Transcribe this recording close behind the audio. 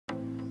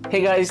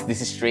Hey guys,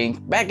 this is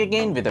Strange back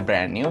again with a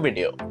brand new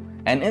video.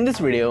 And in this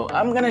video,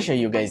 I'm gonna show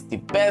you guys the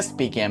best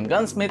PKM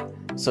Gunsmith,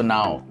 so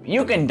now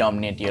you can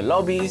dominate your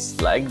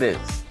lobbies like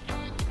this.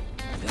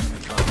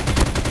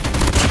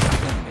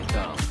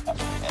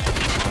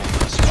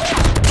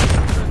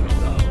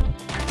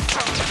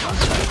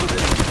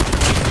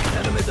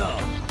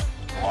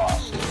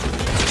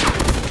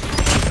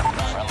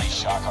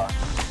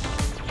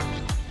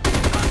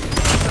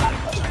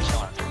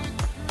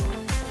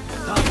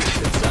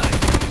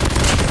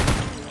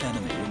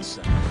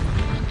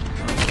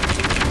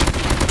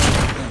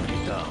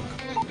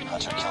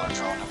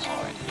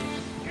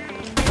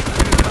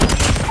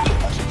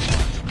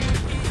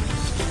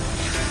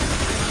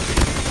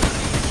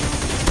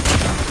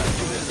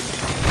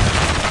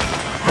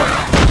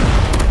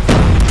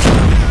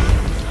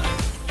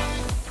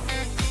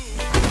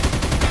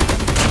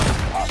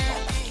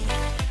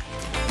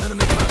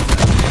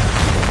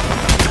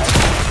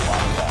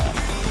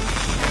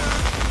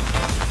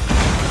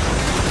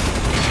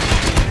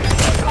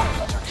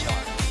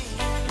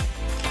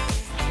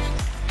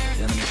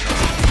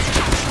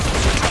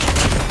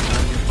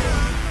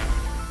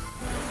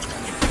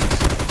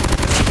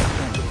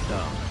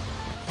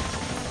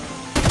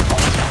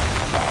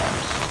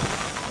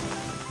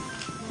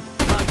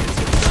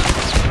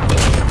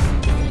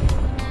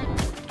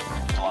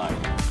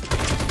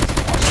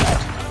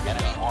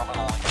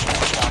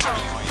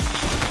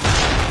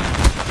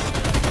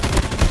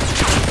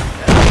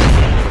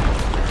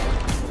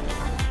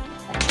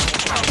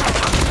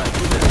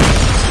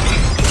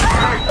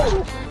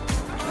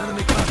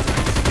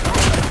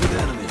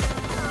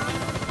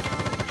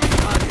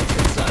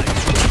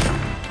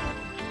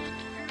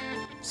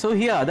 So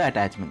here are the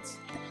attachments.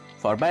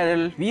 For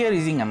barrel, we are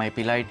using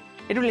MIP light.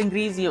 It will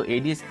increase your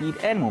ADS speed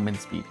and movement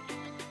speed.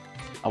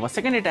 Our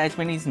second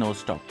attachment is no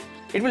stop.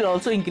 It will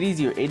also increase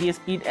your ADS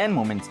speed and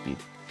movement speed.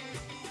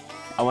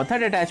 Our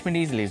third attachment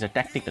is laser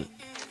tactical.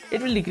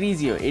 It will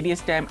decrease your ADS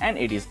time and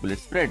ADS bullet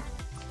spread.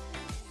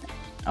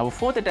 Our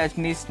fourth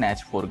attachment is snatch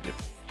foregrip.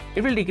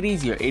 It will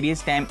decrease your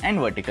ADS time and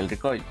vertical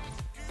recoil.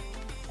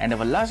 And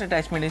our last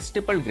attachment is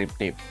triple grip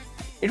tape.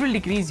 It will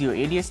decrease your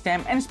ADS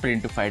time and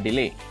sprint to fire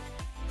delay.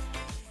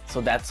 So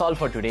that's all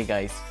for today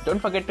guys. Don't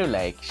forget to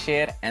like,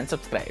 share and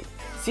subscribe.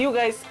 See you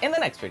guys in the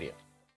next video.